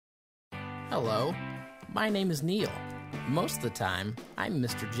Hello, my name is Neil. Most of the time, I'm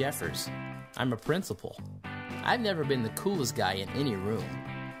Mr. Jeffers. I'm a principal. I've never been the coolest guy in any room.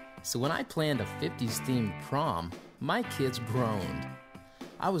 So when I planned a 50s themed prom, my kids groaned.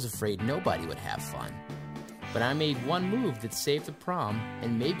 I was afraid nobody would have fun. But I made one move that saved the prom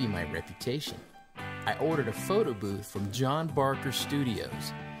and maybe my reputation. I ordered a photo booth from John Barker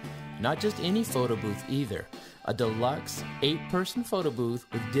Studios. Not just any photo booth either. A deluxe 8-person photo booth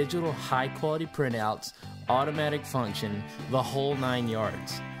with digital high-quality printouts, automatic function, the whole 9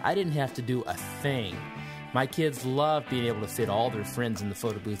 yards. I didn't have to do a thing. My kids loved being able to fit all their friends in the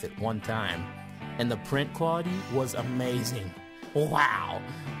photo booth at one time. And the print quality was amazing. Wow!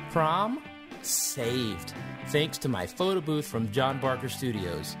 Prom? Saved. Thanks to my photo booth from John Barker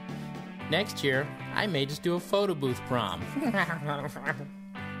Studios. Next year, I may just do a photo booth prom.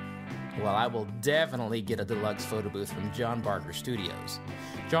 Well, I will definitely get a deluxe photo booth from John Barker Studios.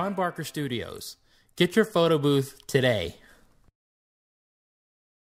 John Barker Studios. Get your photo booth today.